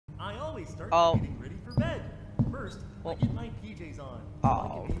always start Oh. getting ready for bed. First, I get my PJs on. Oh.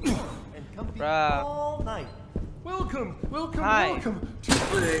 So I can be warm and comfy Bruh. all night. Welcome Hi. welcome to the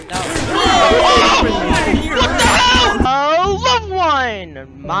Hello, loved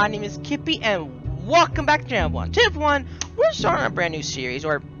one! My name is Kippy, and welcome back to Channel 1. Tip 1, we're starting a brand new series,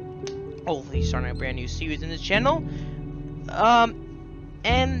 or hopefully starting a brand new series in this channel.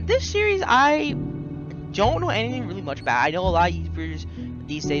 And this series, I don't know anything really much about. I know a lot of YouTubers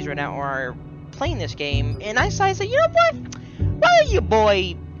these days right now are playing this game, and I decided to say, you know what? Why don't you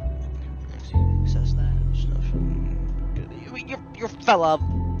boy... Who says that? Your fella...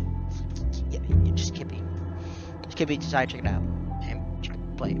 Yeah, you're just Kippy. Just Kippy decided to check it out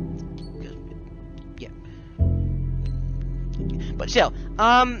and play it. Yeah. But still,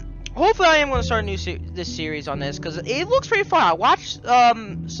 hopefully I am going to start a new this series on this, because it looks pretty fun. I watched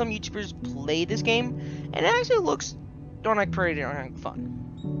some YouTubers play this game, and it actually looks pretty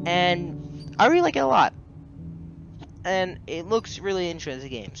fun. And I really like it a lot. And it looks really interesting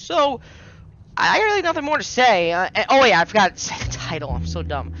game. So, I got really nothing more to say. Oh yeah, I forgot to say the title. I'm so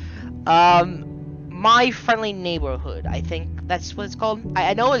dumb. My Friendly Neighborhood. I think that's what it's called.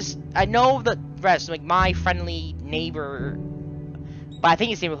 I know the rest, like My Friendly Neighbor. But I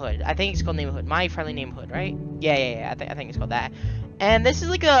think it's Neighborhood. I think it's called Neighborhood. My Friendly Neighborhood, right? Yeah. I think it's called that. And this is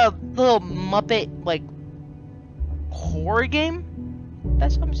like a little Muppet like horror game.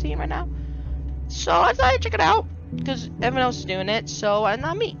 That's what I'm seeing right now. So I thought I'd check it out because everyone else is doing it. So and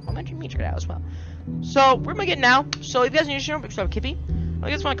not me. I'll mention me check it out as well. So we're gonna get now. So if you guys are new to the channel, make sure to Kippy. I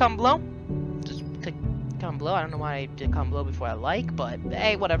guess want to comment below. Just click comment below. I don't know why I did comment below before I like, but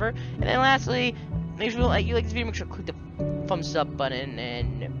hey, whatever. And then lastly, make sure you like this video. Make sure to click the thumbs up button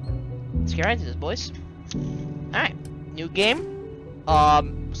and let's get right into this, boys. Alright, new game.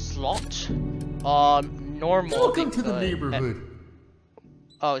 Slot. Normal. Welcome to the neighborhood.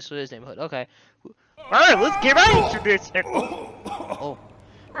 Oh, so it is neighborhood. Okay. Alright, let's get right into this. Oh.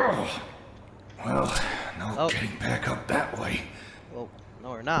 Well, no getting back up that way. Well,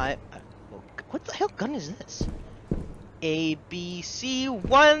 no, we're not. What the hell gun is this? A, B, C,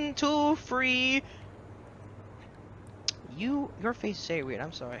 1, 2, 3. Your face is very weird.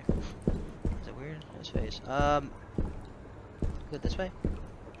 I'm sorry. Is it weird? His face. Go this way.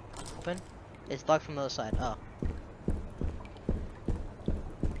 Open. It's locked from the other side. Oh.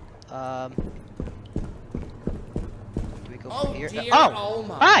 Do we go from here? Dear, oh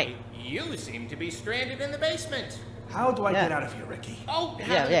my. Hi. You seem to be stranded in the basement. How do I get out of here, Ricky? Oh,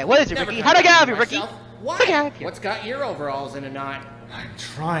 yeah. What is it, Ricky? How do I get out of here, Ricky? What? What's got your overalls in a knot? I'm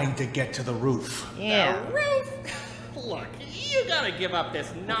trying to get to the roof. Yeah. The roof? Look, you gotta give up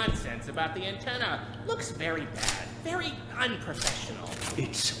this nonsense about the antenna. Looks very bad. Very unprofessional.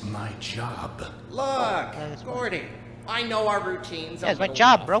 It's my job. Look, Gordy, I know our routines it's my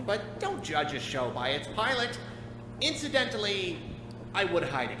job, bro. But don't judge a show by its pilot. Incidentally, I would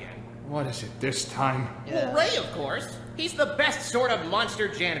hide again. What is it this time? Well, Ray, of course. He's the best sort of monster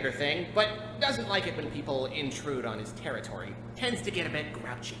janitor thing, but doesn't like it when people intrude on his territory. Tends to get a bit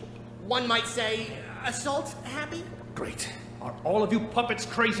grouchy. One might say, assault happy? Great. Are all of you puppets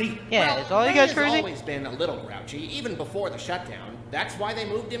crazy? Yeah, well, is all you guys crazy? He's always been a little grouchy, even before the shutdown. That's why they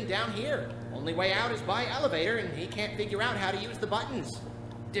moved him down here. Only way out is by elevator, and he can't figure out how to use the buttons.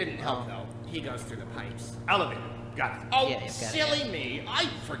 Didn't help, though. He goes through the pipes. Elevator. Got it. Oh, yeah, silly me. I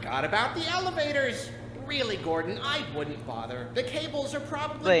forgot about the elevators. Really, Gordon, I wouldn't bother. The cables are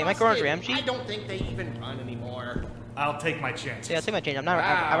probably Wait, am I going to busted. Ramsey? I don't think they even run anymore. I'll take my chances. Yeah, I'll take my change. I'm not.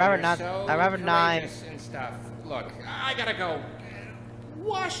 Wow, I'd rather you're not. so I'd rather not. courageous and stuff. Look, I gotta go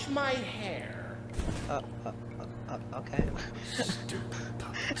wash my hair. Okay. Stupid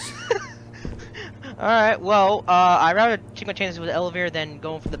puppets. Alright, well, I'd rather take my chances with the elevator than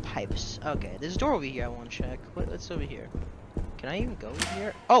going for the pipes. Okay, there's a door over here I want to check. What's over here? Can I even go over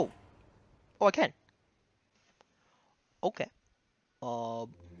here? Oh! Oh, I can. Okay. The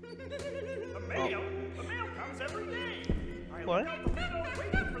mail comes every day. I What? look out the window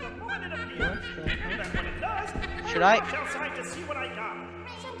waiting for the moment it appears. And then when it does, Should I I? rush outside to see what I got.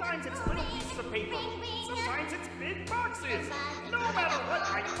 Sometimes it's little pieces of paper. Sometimes it's big boxes. No matter what,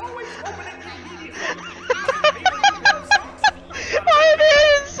 I always open it immediately. I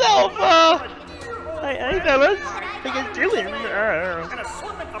made himself! Hey, fellas! How you guys doing? An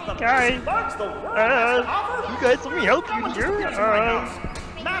assortment of the Guys, best bugs the world has to offer. you guys, let me help you here.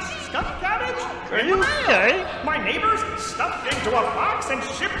 Mashed stuffed cabbage? Are you okay? My neighbors stuffed into a box and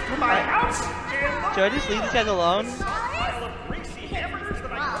shipped to my house. And Should I just leave these guys alone? pile of greasy hamburgers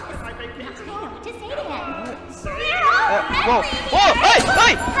that I cooked with my vacation. Whoa! Whoa! Hey!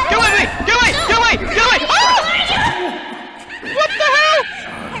 Get away from me! Get away! Get away! Get away! Ah! What the hell?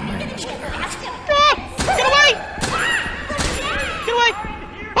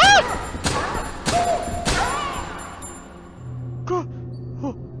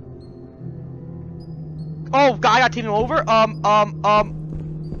 getting over.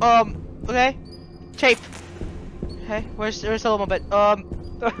 Okay. Tape. Okay, where's the little bit?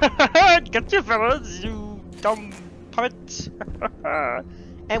 Get you fellas, you dumb puppets.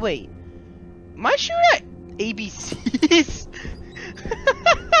 And wait, am I shooting at ABCs?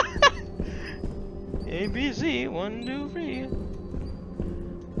 ABC 1, 2, 3.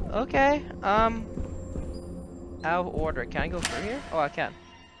 Okay. Out of order. Can I go through here? Oh, I can.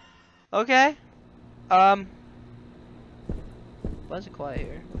 Okay. Why is it quiet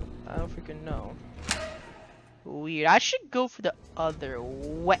here? I don't freaking know. Weird. I should go for the other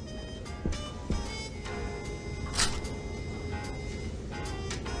way.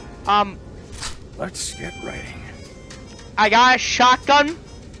 Let's get writing. I got a shotgun.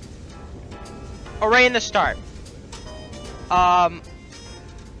 Right in the start.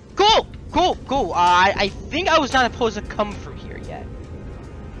 Cool. I think I was not supposed to come through here yet.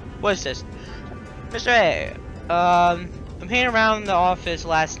 What is this? Mr. A. I'm hanging around the office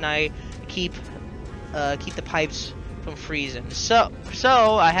last night to keep the pipes from freezing. So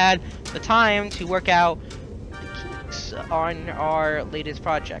I had the time to work out the kinks on our latest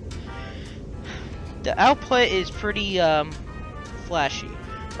project. The output is pretty flashy,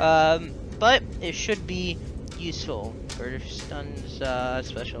 but it should be useful for stuns,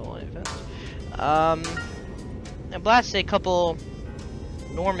 special events. I blasted a couple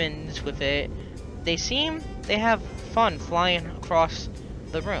Normans with it. They have fun flying across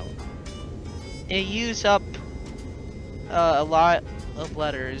the room. It used up a lot of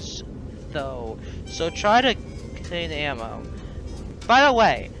letters though, so try to contain the ammo. By the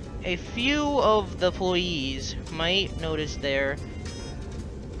way, a few of the employees might notice their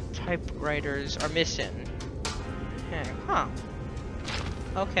typewriters are missing. Huh.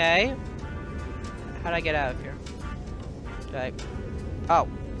 Okay. How'd I get out of here? Oh.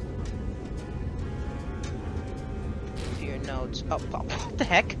 To your notes. Oh, what the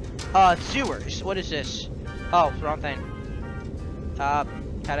heck? Sewers. What is this? Oh, wrong thing. How'd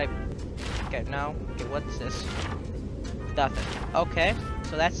I... Okay, no. Okay, what's this? Nothing. Okay.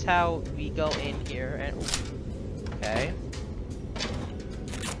 So that's how we go in here and... Okay.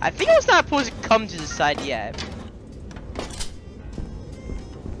 I think I was not supposed to come to the side yet.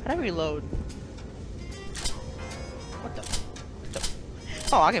 How do I reload? What the?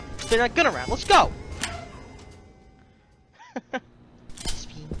 Oh, I can spin that gun around. Let's go!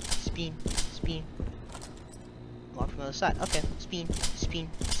 Spin. Lock from the other side. Okay. Spin.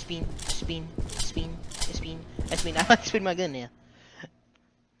 I like to spin my gun now.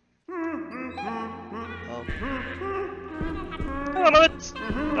 Oh. Hello, it's...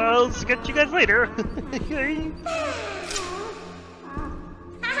 I'll get you guys later.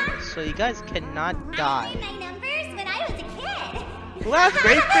 So you guys cannot die. I learned my numbers when I was a kid. Well, that's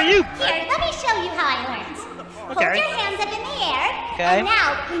great for you. Here, let me show you how I learned. Okay. Hold your hands up in the air. Okay. And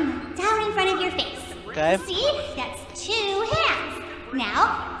now bring them down in front of your face. Okay. See? That's 2 hands.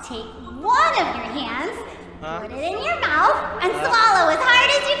 Now, take one of your hands, put it in your mouth, and swallow as hard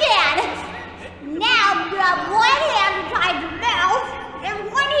as you can. Now, rub one hand inside your mouth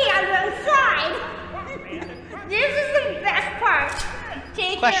and one hand inside. This is the best part.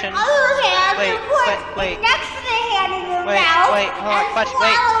 Take Question. your other hand Wait, and put wait. it next to the hand in your Wait, mouth hold on. and Question.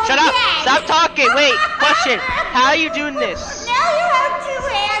 Wait. swallow Shut up. again. Stop talking. Wait. Question. How are you doing this? Now you have 2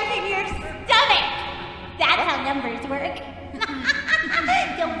 hands in your stomach. That's how numbers work.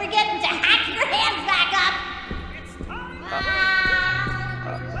 Don't forget to hack your hands back up.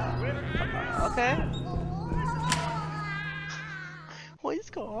 Okay. What is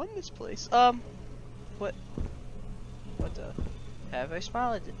going on in this place? What the? Have a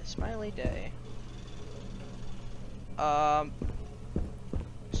smiley day.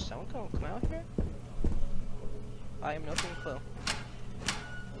 Is someone gonna come out here? I am no clue.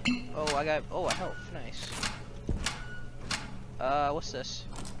 Oh, I got, a health, nice. What's this?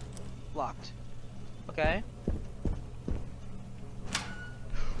 Locked. Okay.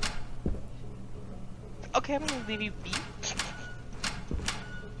 Okay, I'm gonna leave you be.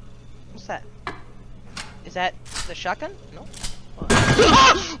 What's that? Is that the shotgun? No.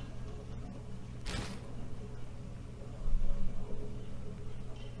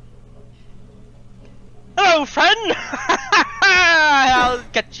 Hello, friend! I'll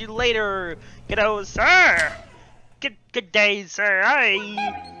catch you later. Kiddo, sir. Good day, sir.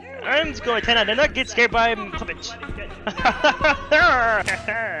 I'm just going to pretend I did not get scared by puppets.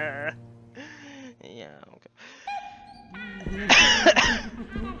 Yeah, okay.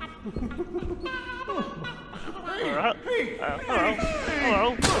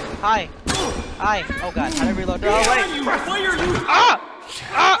 Hello. Hi. Oh god, how do I reload? Oh wait. Why are you? Ah!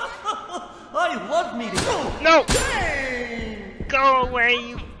 I love meeting you. No! Go away,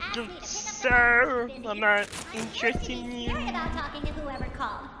 you sir. I'm not interested in you. Scared about talking to whoever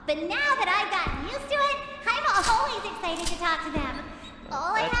called. But now that I've gotten used to it, I'm always excited to talk to them.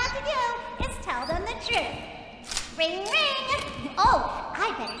 All I have to do is tell them the truth. Ring, ring. Oh,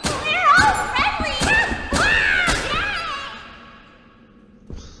 I better do it. They're all friendly.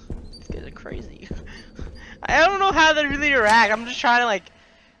 These guys are crazy. I don't know how they really react. I'm just trying to like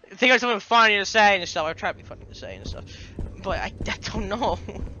think of something funny to say and stuff. I try to be funny to say and stuff, but I don't know.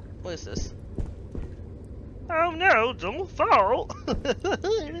 What is this? Oh no! Don't fall. What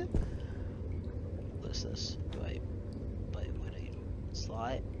is this? What a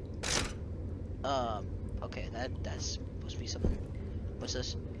slide. Okay, that's supposed to be something. What's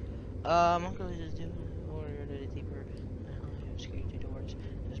this? I'm going to do order deeper. Security doors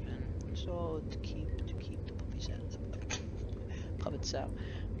has been installed to keep the puppets out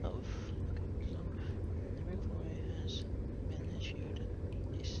of. The regulatory has been issued.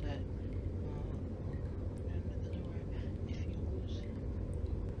 They said, if you lose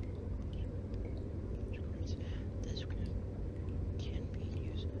this can be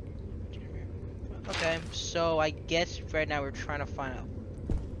used. Okay, so I guess right now we're trying to find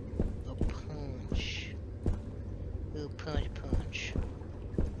a punch. Ooh, punch.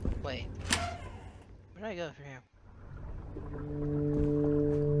 Wait. Where do I go from here?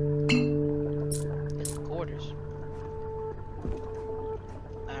 It's the quarters.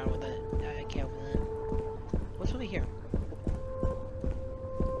 I don't know what that. I can't open that. What's over here?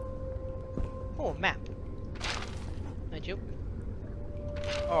 Oh, a map. Thank you.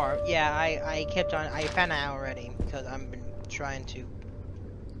 Or yeah, I kept on. I found that out already because I've been trying to.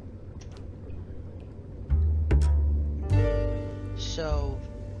 So,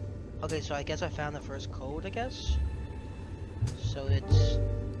 okay, so I guess I found the first code, I guess. So it's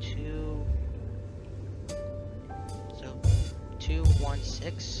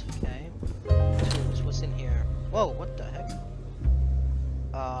 216, okay. So what's in here? Whoa, what the heck?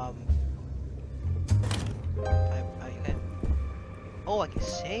 Okay. Oh, I can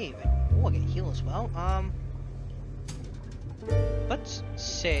save. Oh, I can heal as well. Let's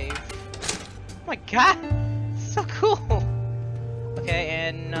save. Oh my god, so cool. Okay,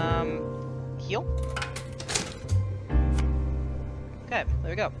 and heal. Okay, there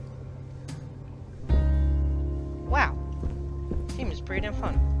we go. Wow, team is pretty damn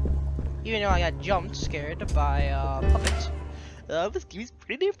fun. Even though I got jumped scared by puppets, this game is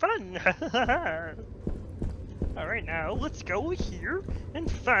pretty damn fun. Alright, now let's go here and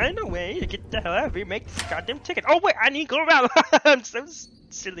find a way to get the hell out of here. Make this goddamn ticket. Oh wait, I need to go around. I'm so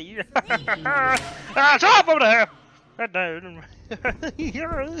silly. Shut up over there. I'm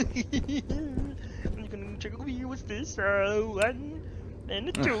gonna check over here. What's this? 1 and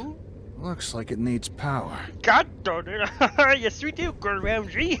a 2. Looks like it needs power. God darn it. Yes, we do, Gordon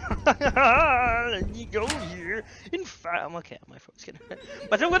Ramsay. And you go here and find. I'm okay. My phone's gonna.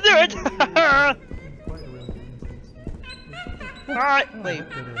 But I'm gonna do it. Alright, wait.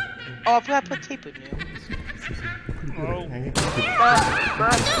 Oh, I forgot to put tape in here. Oh.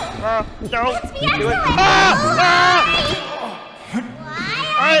 No. Do it.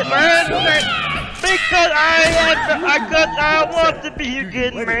 Alright, man. Because I want to be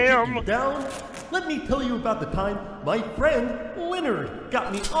again, ma'am. Down. Let me tell you about the time my friend Leonard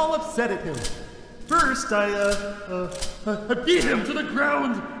got me all upset at him. First, I beat him to the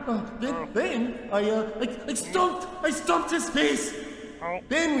ground. Then I stomped his face.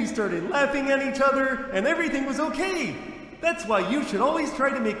 Then we started laughing at each other, and everything was okay. That's why you should always try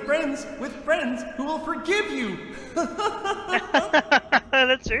to make friends with friends who will forgive you.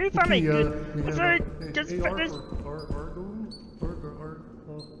 That's very funny. Okay,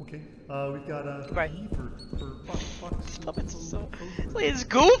 we've got right. E for Puppets are so. It's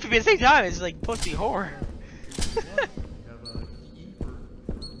goofy, but at the same time, it's like supposed to be horror.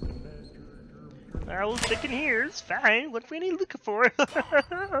 I was thinking here, it's fine. What are we looking for?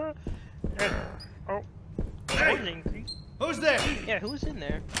 Oh, Hey, who's there? yeah, who's in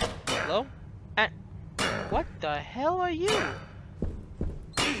there? Hello? What the hell are you?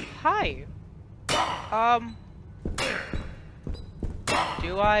 Hi.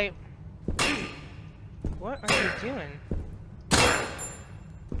 Do I? What are you doing?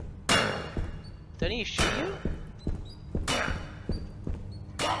 Didn't he shoot you?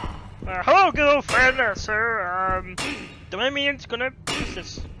 Hello, good old friend, sir. The enemy gonna use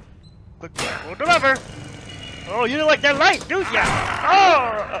this. Quick, pull the lever. Oh, you don't like that light, do ya?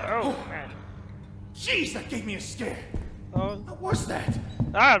 Oh, man. Jeez, that gave me a scare. Oh, What was that?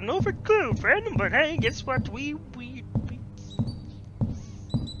 I have no clue, friend. But hey, guess what? We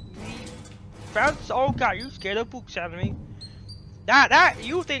found. Oh God, you scared the books out of me. That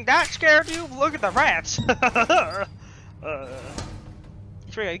you think that scared you? Look at the rats.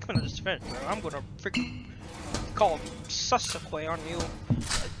 Trey, you gonna just defend, bro. I'm gonna freaking call Sasuke on you.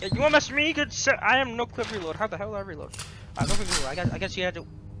 You wanna mess with me? Good. I am no clip reload. How the hell do I reload? No clip reload. I guess you had to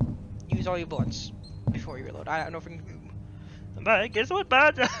use all your bullets before you reload. I don't know if we can. But guess what,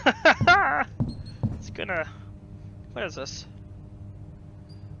 bud? It's gonna. What is this?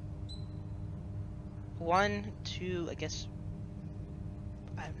 1, 2. I guess.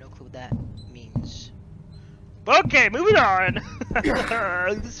 I have no clue what that means. Okay, moving on.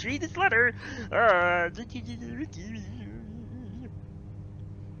 Let's read this letter.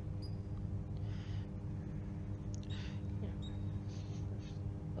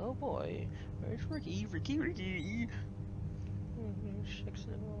 Oh boy, where's Ricky? Ricky.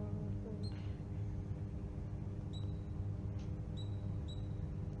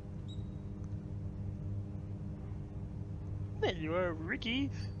 There you are, Ricky.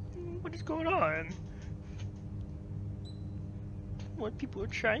 What is going on? What people are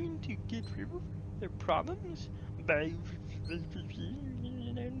trying to get rid of their problems by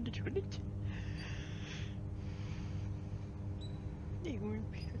they were in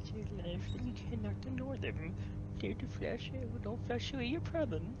your life and you cannot ignore them. Dare to flash out, don't flash away your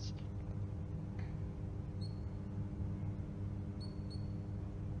problems.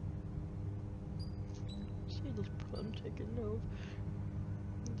 See this problem taken care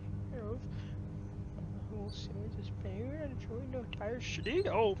of. We'll see this bear and enjoy no tire shitty.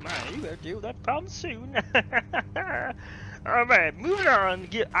 Oh my, you gotta deal with that problem soon. Alright, moving on.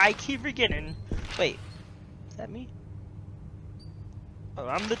 I keep forgetting. Wait, is that me? Oh,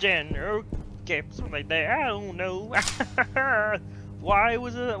 I'm the janitor. Okay, something like that. I don't know. Why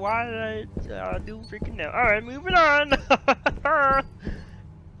did I do freaking now? Alright, moving on.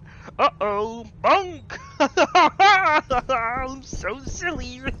 Uh-oh, bunk! I'm so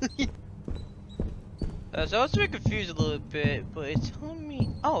silly. So I was very confused a little bit, but it's telling me,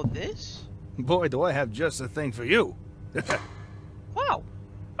 oh, this? Boy, do I have just the thing for you. Wow.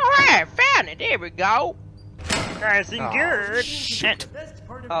 Alright, found it. There we go. Nice and good. The best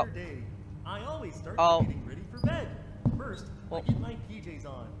part of your day. I always start getting ready for bed. First, I get my PJs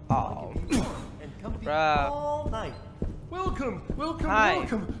on. I can be warm and comfy all night. Welcome to What the hell?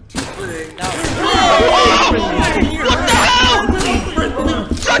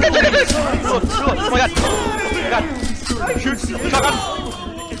 Oh my god.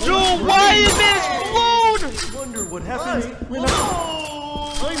 Dude, why is this blown? I wonder what happens when I'm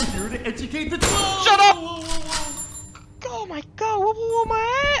here to educate the Shut up! Oh my god, what blew my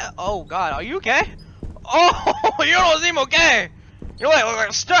head? Oh god, are you okay? Oh, you don't seem okay. You look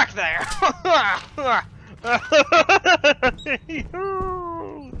like stuck there.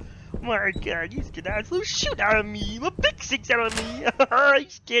 Oh my god, you scared the absolute shit out of me. The big six out of me. You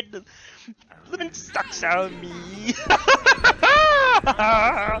scared the living sucks out of me.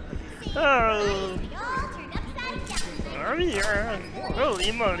 Oh yeah,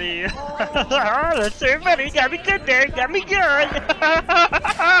 holy moly. That's everybody, got me good there, got me good.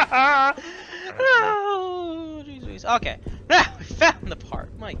 Oh, jeez. Okay, now we found the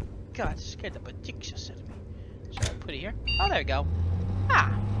part. My god, scared the ridiculous out of me. So I put it here. Oh, there we go.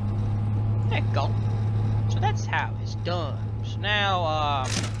 Ah, there you go. So that's how it's done. So now,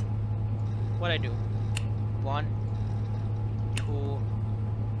 what I do? 1, 2,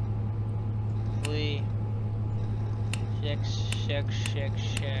 3, 6.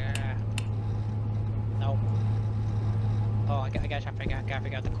 No. Oh, I gotta figure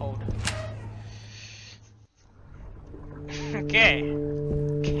out the code. Okay.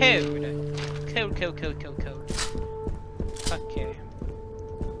 Code. Okay.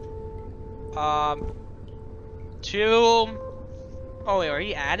 2. Oh wait, are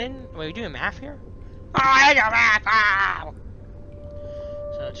you adding? Wait, are you doing math here? Oh, I got math! Ah!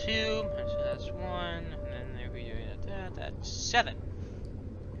 So 2, so that's 1, and then there we go. That's 7.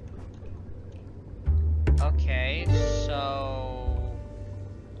 Okay,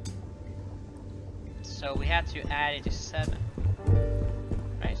 so we have to add it to 7.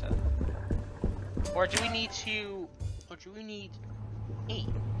 Right, so or do we need 8?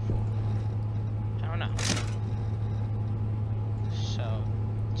 I don't know. So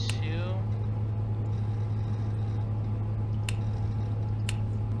 2.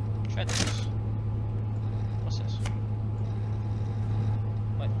 Try this. What's this?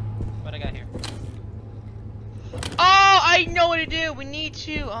 What I got here? Oh, I know what to do. We need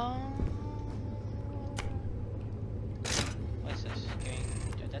to. What's this? Okay,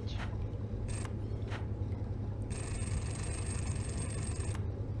 do that.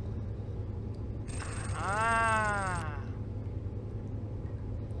 Ah.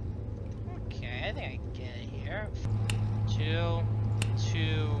 I think I can get it here. 2,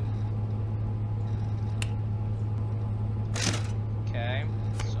 2. Okay,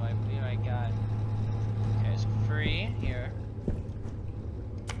 so I believe I got. Okay, so 3 here.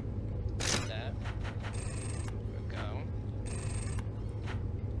 That. There we go.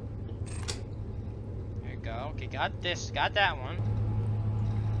 There we go. Okay, got this. Got that one.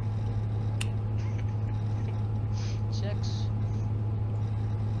 6.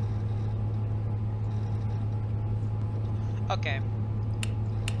 Okay.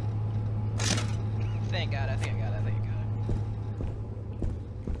 I think I got it. I think I got it. I think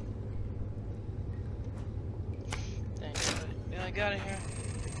I got it. Yeah, I got it here.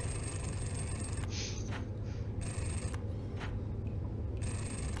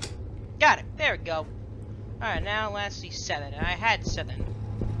 Got it. There we go. Alright, now let's see 7. I had 7.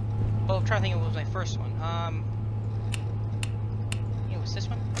 Oh, I'm trying to think if it was my first one. Yeah, what's this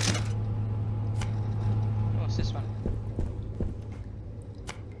one? Oh, what's this one?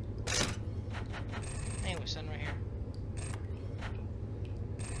 Hey, what's that right here?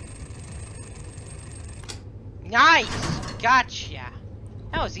 Nice! Gotcha!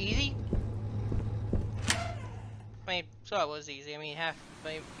 That was easy. I mean, so it was easy. I mean,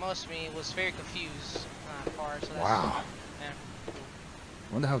 most of me was very confused part. So that's, Wow. Yeah.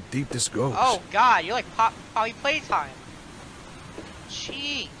 Wonder how deep this goes. Oh God, you're like Poppy Playtime.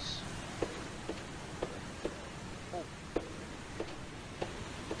 Jeez. Oh.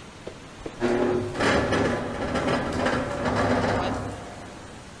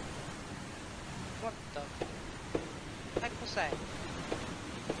 What the heck was that?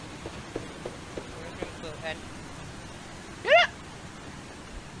 Yeah.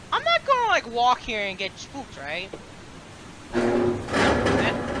 I'm not gonna like walk here and get spooked, right?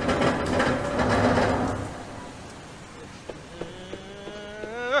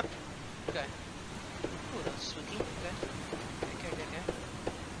 Okay. Ooh, that's spooky. Okay. Okay.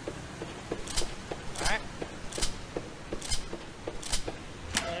 Alright.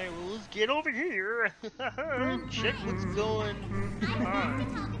 Alright, well, let's get over here. Check what's going I'm on. going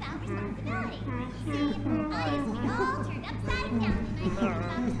to talk about responsibility. See, I is all turned upside down.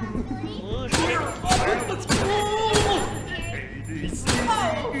 Oh, shit. Let's go!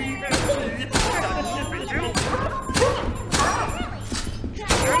 There we go.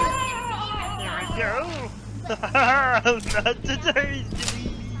 Not today,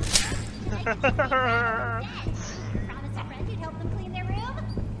 Jimmy. Promised a friend who'd help them clean their room.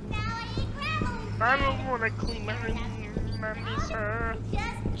 Now I eat gravel. I don't want to clean my room, sir.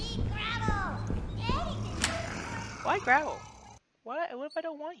 Just eat gravel. Anything. Why gravel? What if I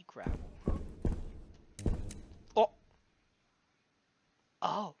don't want you gravel? Oh.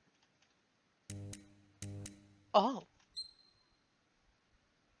 Oh. Oh.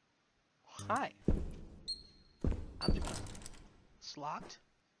 Hi. It's locked.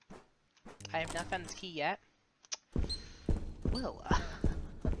 I have not found this key yet. Well,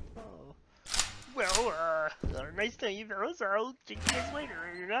 oh. Well, nice to meet you, fellas. I'll check you guys later.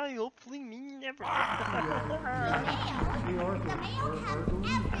 And I hopefully meet you never. We are The mail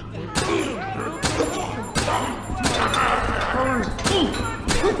has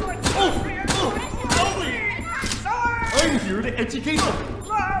I'm here to educate them.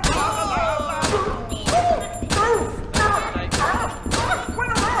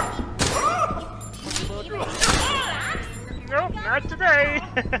 Nope, not today.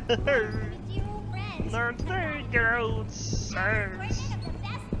 everything. Not today, girls. Friends.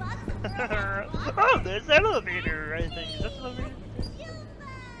 Oh, there's an elevator, I think. Is that the elevator?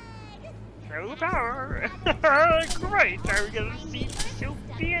 Show the power. Great. Are we gonna see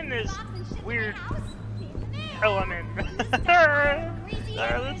Sophie in this weird element?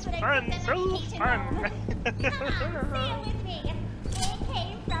 That's fun. So fun. Come on, say it with me. It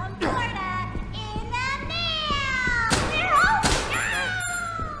came from Florida in the mail. We're home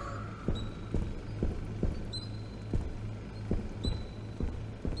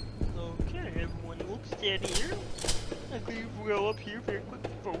Okay, everyone looks dead here. I think we'll go up here very quick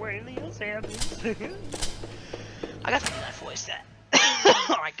before anything else happens. I got to do that voice. That.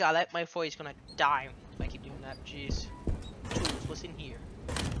 Oh my God, my voice is gonna die if I keep doing that. Jeez. Tools, what's in here?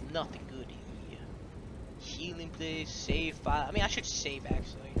 Nothing good here. Healing place, save file. I mean, I should save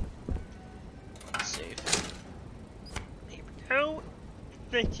actually. Save. There we go.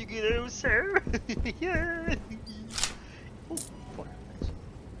 Thank you, kiddo, sir. Yeah. Ooh, 4 minutes.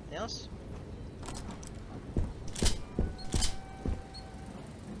 Anything else?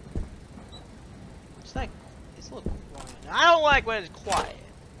 It's like, it's a little quiet. I don't like when it's quiet.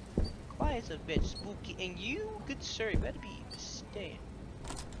 Quiet's a bit spooky. And you, good sir, you better be staying.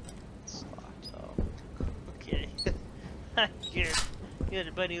 It's locked. Oh. Good.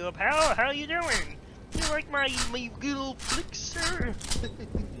 Good, buddy. How you doing? You like my good old flick, sir?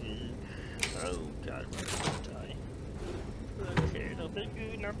 Oh God, I'm gonna die. Okay,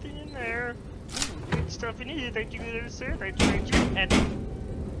 nothing in there. Ooh, good stuff in here. Thank you, good sir. Thank you. And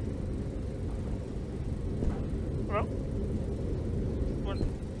well, what?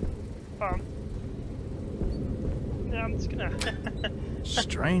 Yeah, I'm just gonna.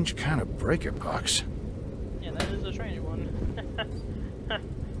 Strange kind of breaker box. Yeah, that is a strange one.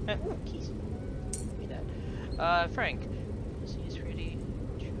 Ooh, keys. Give me that. Frank. He's pretty.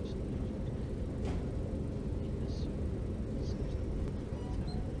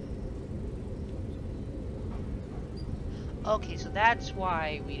 Okay, so that's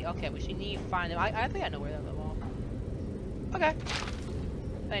why we. Okay, we should need to find them. I think I know where they're all. Okay.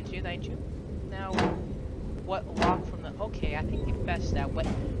 Thank you. Now, what lock from the? Okay, I think you best that way.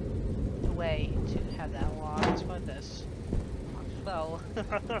 The way to have that lock. Let's find this. Well,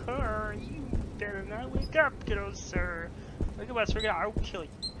 you better not wake up, kiddo, sir. Look at us, I'll kill you.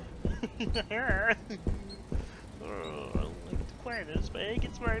 Oh, I don't like to play this, but it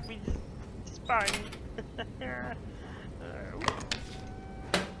gets right. It's fine.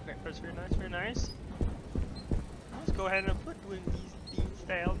 That's very nice. Let's go ahead and put these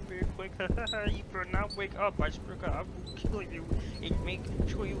down very quick. You better not wake up, I swear to God, I will kill you and make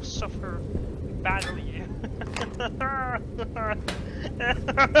sure you suffer badly.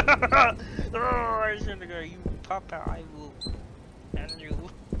 Oh, I shouldn't go. You pop out, I will. And you.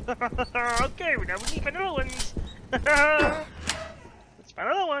 Okay, now we need another ones. Let's find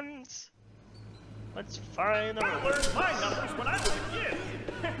other ones. Let's find I learned my numbers when I was a kid.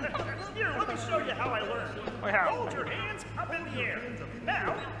 Here, let me show you how I learned. Wait, how? Hold your hands up in the air.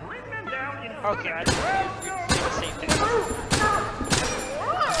 Now, bring them down in front Okay, of I you. the same thing.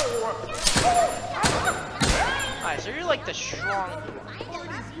 Alright, so you're like the strong.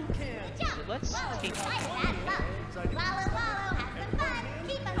 So let's take. Wallow, have some fun.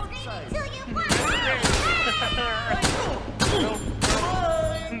 Keep on screaming till you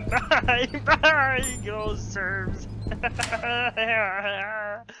Bye, girl serves. Sleeping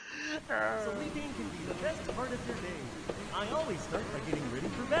can be the best part of your day. I always start by getting ready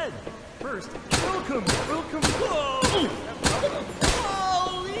for bed. First, welcome. Whoa!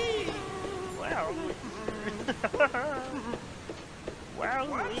 Wow. Wow.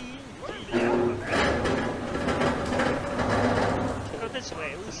 Go this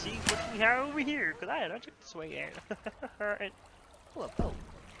way. Let's see what we have over here. Cause I don't check this way yet. Alright.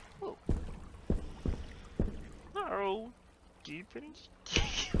 Oh. Oh. Deep in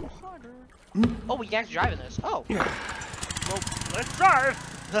water. Oh, we can actually drive in this. Oh. Well, let's drive.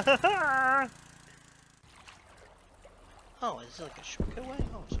 Oh, is it like a shortcut way?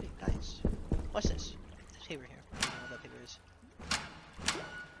 Oh, sweet, nice. What's this? There's paper here. I don't know what that paper is.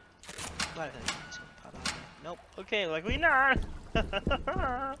 Glad I think it's gonna pop out there. Nope. Okay, luckily not.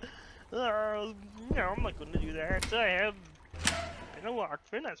 No, I'm not gonna do that. I have been a walk.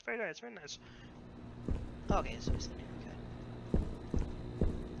 Very nice. Okay, so it's in here. Okay.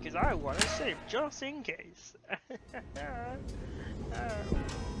 Because I want to save just in case.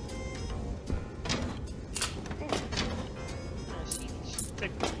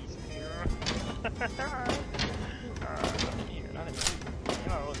 Stick these here.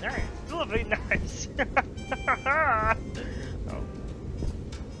 Oh, nice. Lovely, nice. Oh.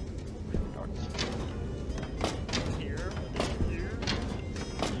 Here.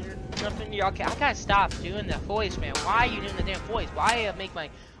 Nothing. Okay, I gotta stop doing that voice, man. Why are you doing the damn voice? Why make my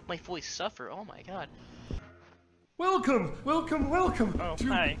voice suffer? Oh my god. Welcome Oh,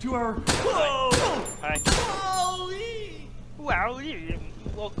 hi. to our. Whoa! Hi. Whoa-wee! Wow,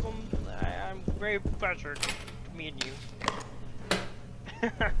 welcome. I'm very pleasured to meet you.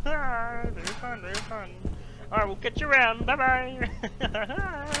 Very fun. Alright, we'll get you around. Bye-bye.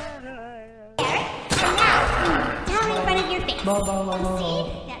 Down in front of your face. See?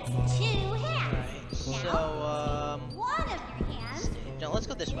 That's 2 hands. So, One of your hands. no, let's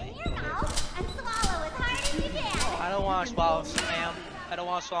go this way. In your mouth and swallow as hard as you can. I don't want to swallow, ma'am. I don't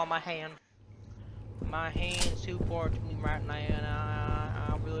want to swallow my hand. My hand's too poor to me right now, and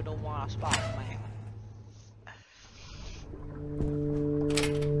I really don't want to swallow my hand.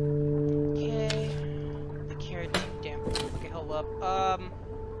 Okay. The carrot too damn. Okay, hold up.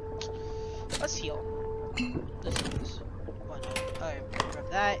 Let's heal. Let's do this. Alright, grab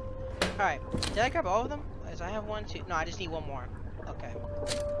that. Alright, did I grab all of them? Because I have 1, 2. No, I just need 1 more. Okay.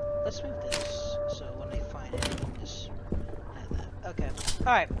 Let's move this so when they find it, we'll just have that. Okay.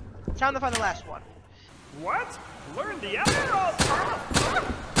 Alright, time to find the last one. What? Learn the other?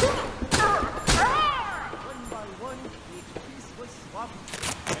 One by one, we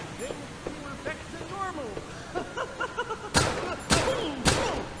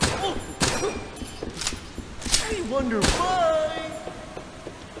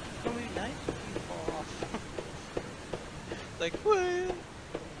Like, what?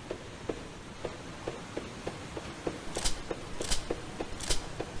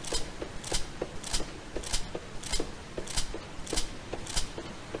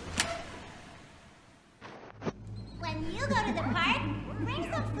 When you go to the park,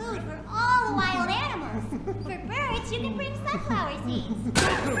 bring some food for all the wild animals. For birds, you can bring sunflower seeds.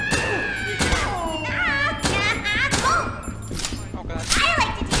 Oh god. I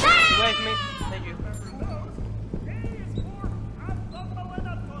like to do that! Wait for me. Thank you. A is for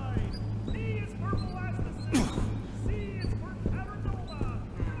Athamalenophide. B is for Molasses. C is for Cavernola.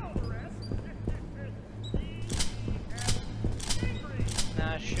 Now the rest. D, E, F, Angry.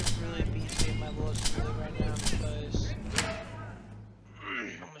 Nah, I should really be saving my lowest really right now because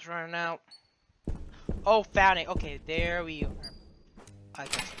almost running out. Oh, found it. Okay, there we are. I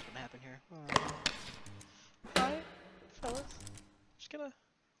guess what's gonna happen here. Hi, fellas. Just gonna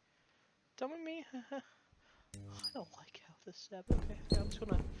done with me. I don't like how this is happening. Okay, yeah, I'm just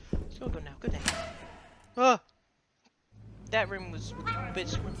gonna go now. Good day. That room was a bit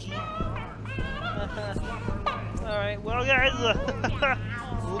squinty. Alright, well guys,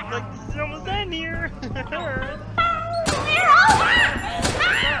 looks like this is almost done here.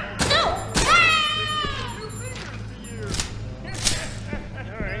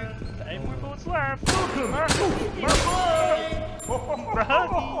 Alright, 5 more bullets left.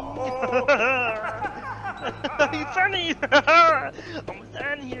 You funny! Almost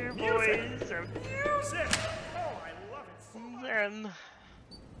done here, boys. Music. Oh, I love it so much. Then.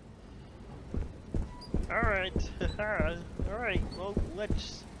 Alright, alright, well,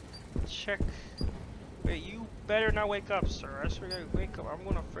 let's check. Wait, you better not wake up, sir. I swear to wake up, I'm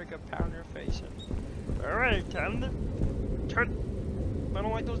gonna freaking pound your face in. Alright, time to turn. I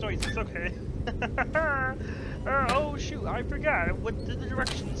don't like those noises, okay. Oh shoot, I forgot. What did the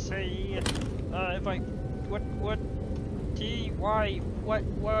directions say? If I. What? T, Y, what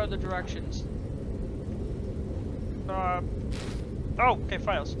are the directions? Oh, okay,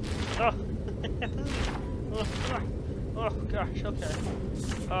 files. Oh. Oh gosh, okay.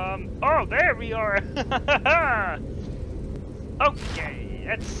 Oh, there we are! Okay,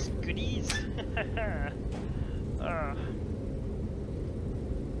 that's goodies.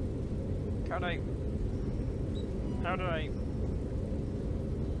 How do I...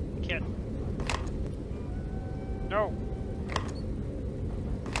 Can't... No!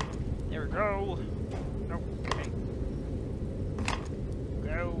 There we go! No, okay.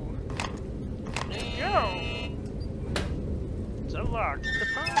 Go! There you go! It's unlocked.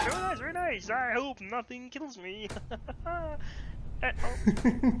 Oh, nice, very nice. I hope nothing kills me. Oh.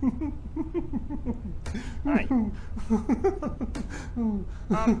 Hi.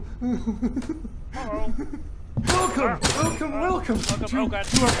 Hello. Welcome! Welcome. Oh god.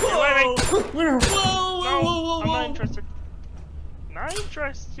 Whoa! No, I'm not interested. Not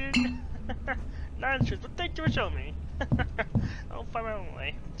interested. Not interested. But thank you for showing me. I'll find my own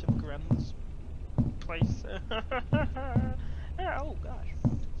way to around this place. Yeah, oh gosh.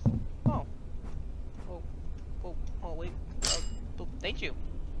 Oh, wait. Oh, thank you.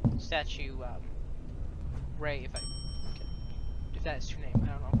 Statue, Ray, if that is your name, I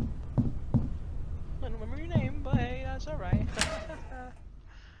don't know. I don't remember your name, but hey, that's alright.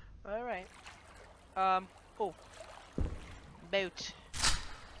 Alright. Oh. Boat.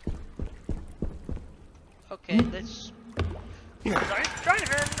 Okay, let's... Start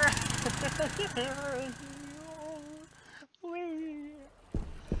driving!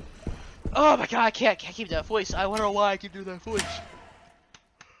 Oh my god, I can't keep that voice. I wonder why I keep doing that voice.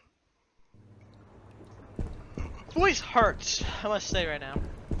 Voice hurts, I must say right now,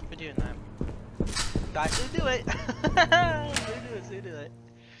 for doing that. Guys, do it! do it.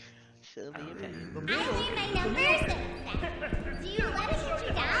 She'll be a pain. I need my numbers. Do you let us shoot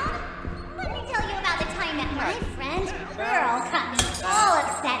you down? Let me tell you about the time that my friend Pearl got me all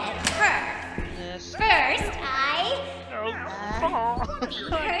upset at her. Yes. First, I Oh.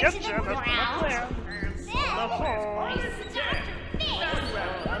 beat her to the ground. Then,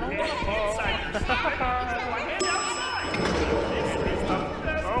 I stopped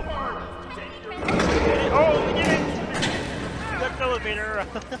Oh, we did it! That's the elevator.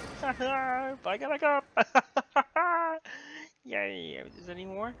 I gotta go. Yay! Is there any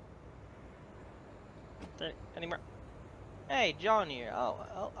more? Any more? Hey, John here. Oh,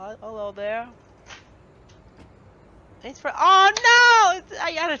 hello there. Thanks for. Oh no!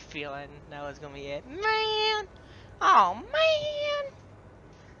 I got a feeling that was gonna be it. Man! Oh man!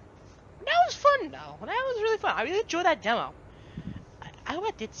 That was fun though. That was really fun. I really enjoyed that demo. I hope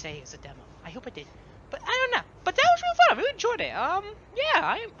I did say it was a demo. I hope I did. But I don't know. But that was really fun. I really enjoyed it.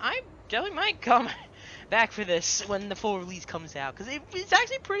 Yeah, I definitely might come back for this when the full release comes out, because it's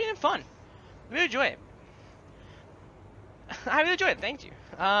actually pretty fun. I really enjoy it. I really enjoy it. Thank you.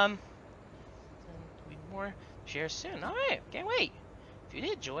 More share soon. All right, can't wait. If you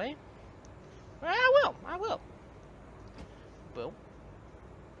did enjoy, well, I will. Well.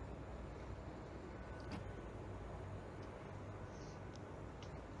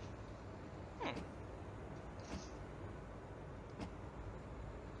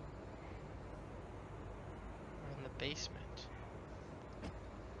 We're in the basement.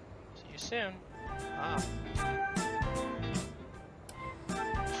 See you soon. Ah.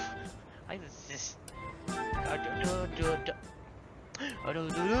 I was this. Well,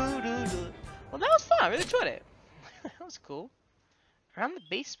 that was fun. I really enjoyed it. That was cool. Around the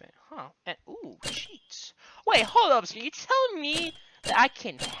basement, huh? And ooh, cheats. Wait, hold up. So you telling me that I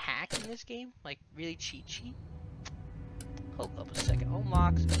can hack in this game? Like, really cheat? Hold up a second.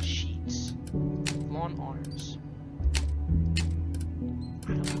 Unlocks cheats. Long arms.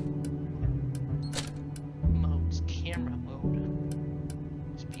 Modes. Camera mode.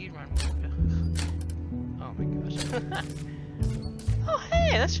 Speedrun mode. Oh my gosh. Oh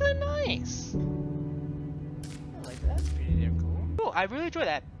hey, that's really nice. I like that. That's pretty damn cool. Cool, I really enjoy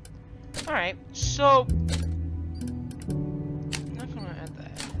that. Alright, so I'm not gonna add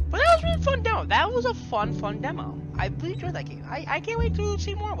that. But that was a really fun demo. That was a fun demo. I really enjoyed that game. I can't wait to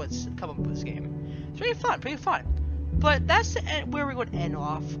see more what's coming with this game. It's pretty fun. But that's the end where we're going to end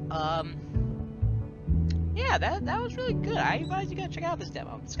off. Yeah, that was really good. I advise you guys check out this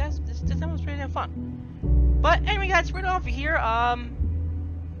demo. This demo was pretty damn fun. But anyway, guys, we're off here.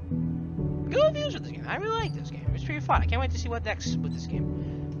 Good reviews with this game. I really like this game. It's pretty fun. I can't wait to see what next with this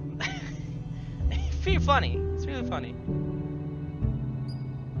game. It's pretty funny. It's really funny.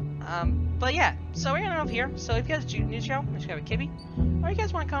 But yeah, so we're gonna end off here. So if you guys new to the show, make sure you have a kibby. Or you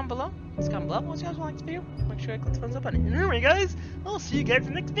guys want to comment below, just comment below. Once you guys want to like this video, make sure you click the thumbs up button. And anyway, guys, I'll see you guys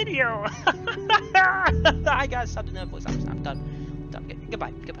in the next video. I gotta stop doing that voice. I'm done.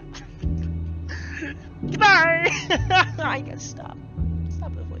 Goodbye. Goodbye! I gotta stop.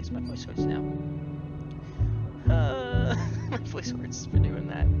 Stop the voice. My voice hurts now. My voice hurts for doing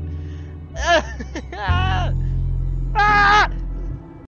that.